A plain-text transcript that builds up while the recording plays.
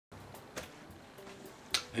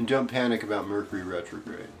And don't panic about Mercury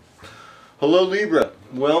retrograde. Hello Libra.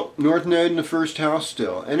 Well, North Node in the first house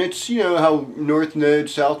still. And it's, you know, how North Node,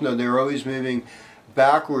 South Node, they're always moving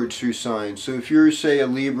backwards through signs. So if you're, say, a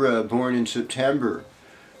Libra born in September,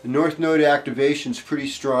 the North Node activation is pretty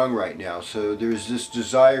strong right now. So there's this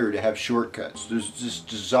desire to have shortcuts. There's this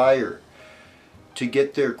desire to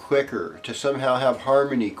get there quicker, to somehow have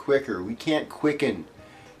harmony quicker. We can't quicken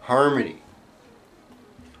harmony.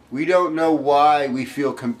 We don't know why we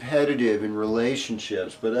feel competitive in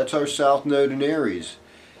relationships, but that's our South Node in Aries.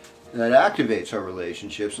 That activates our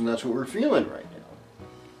relationships, and that's what we're feeling right now.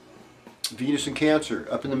 Venus in Cancer,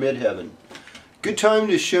 up in the midheaven. Good time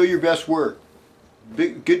to show your best work.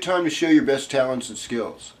 Good time to show your best talents and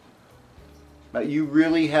skills. You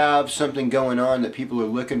really have something going on that people are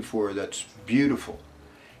looking for that's beautiful,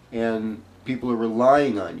 and people are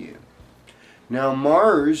relying on you. Now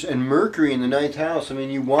Mars and Mercury in the 9th house, I mean,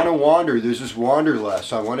 you want to wander. There's this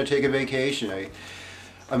wanderlust. I want to take a vacation.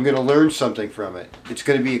 I'm going to learn something from it. It's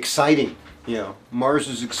going to be exciting. You know, Mars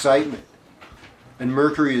is excitement. And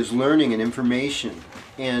Mercury is learning and information.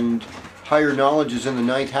 And higher knowledge is in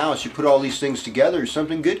the 9th house. You put all these things together,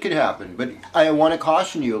 something good could happen. But I want to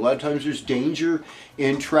caution you, a lot of times there's danger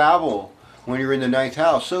in travel when you're in the 9th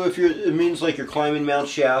house. So if it means like you're climbing Mount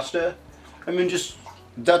Shasta, I mean,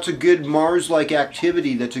 that's a good Mars-like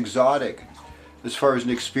activity that's exotic as far as an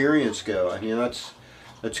experience go. I mean,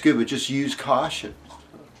 that's good, but just use caution.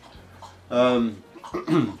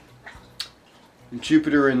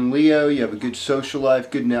 Jupiter in Leo, you have a good social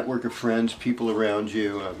life, good network of friends, people around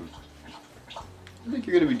you. I think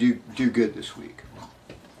you're going to do good this week.